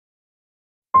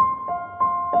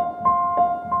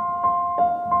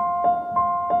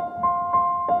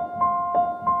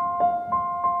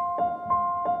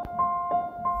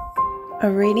A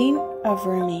reading of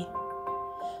Rumi.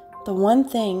 The one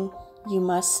thing you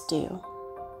must do.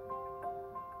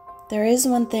 There is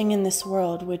one thing in this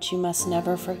world which you must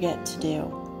never forget to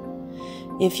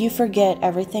do. If you forget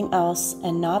everything else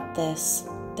and not this,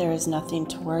 there is nothing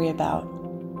to worry about.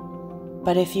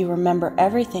 But if you remember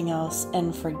everything else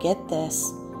and forget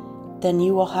this, then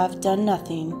you will have done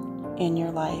nothing in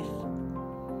your life.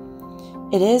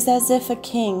 It is as if a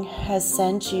king has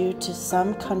sent you to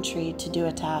some country to do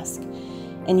a task,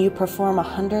 and you perform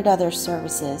 100 other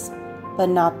services, but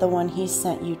not the one he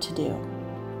sent you to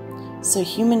do. So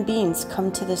human beings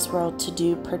come to this world to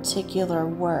do particular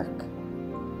work.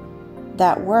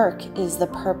 That work is the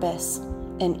purpose,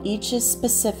 and each is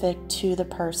specific to the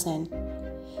person.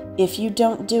 If you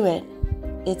don't do it,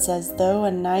 it's as though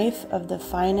a knife of the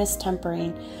finest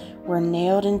tempering were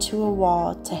nailed into a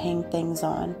wall to hang things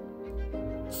on.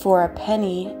 For a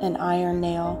penny, an iron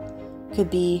nail could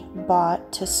be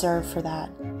bought to serve for that.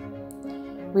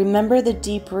 Remember the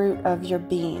deep root of your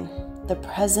being, the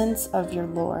presence of your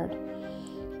Lord.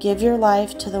 Give your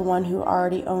life to the one who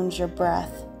already owns your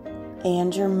breath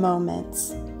and your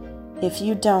moments. If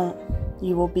you don't,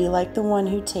 you will be like the one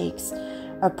who takes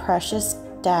a precious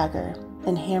dagger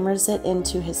and hammers it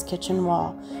into his kitchen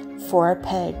wall for a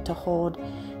peg to hold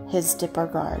his dipper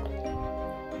guard.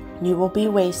 You will be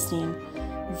wasting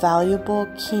valuable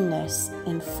keenness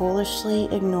and foolishly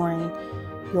ignoring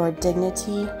your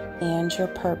dignity and your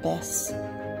purpose.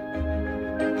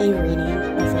 A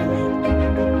reading